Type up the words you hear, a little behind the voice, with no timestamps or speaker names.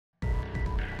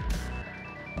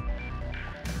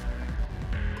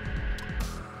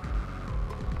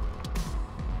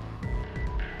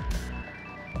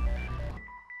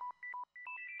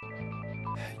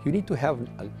You need to have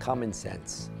a common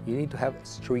sense. You need to have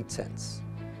street sense.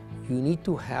 You need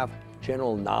to have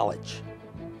general knowledge.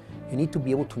 You need to be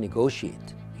able to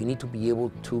negotiate. You need to be able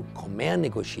to command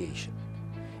negotiation.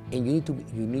 And you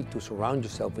need to surround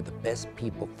yourself with the best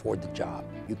people for the job.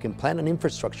 You can plan an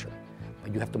infrastructure,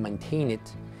 but you have to maintain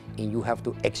it and you have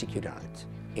to execute on it.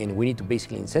 And we need to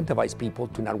basically incentivize people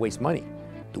to not waste money.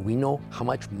 Do we know how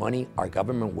much money our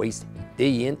government wastes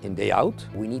day in and day out?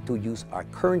 We need to use our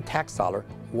current tax dollar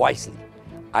wisely.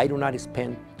 I do not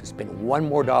spend one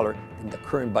more dollar in the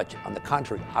current budget. On the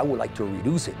contrary, I would like to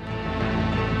reduce it.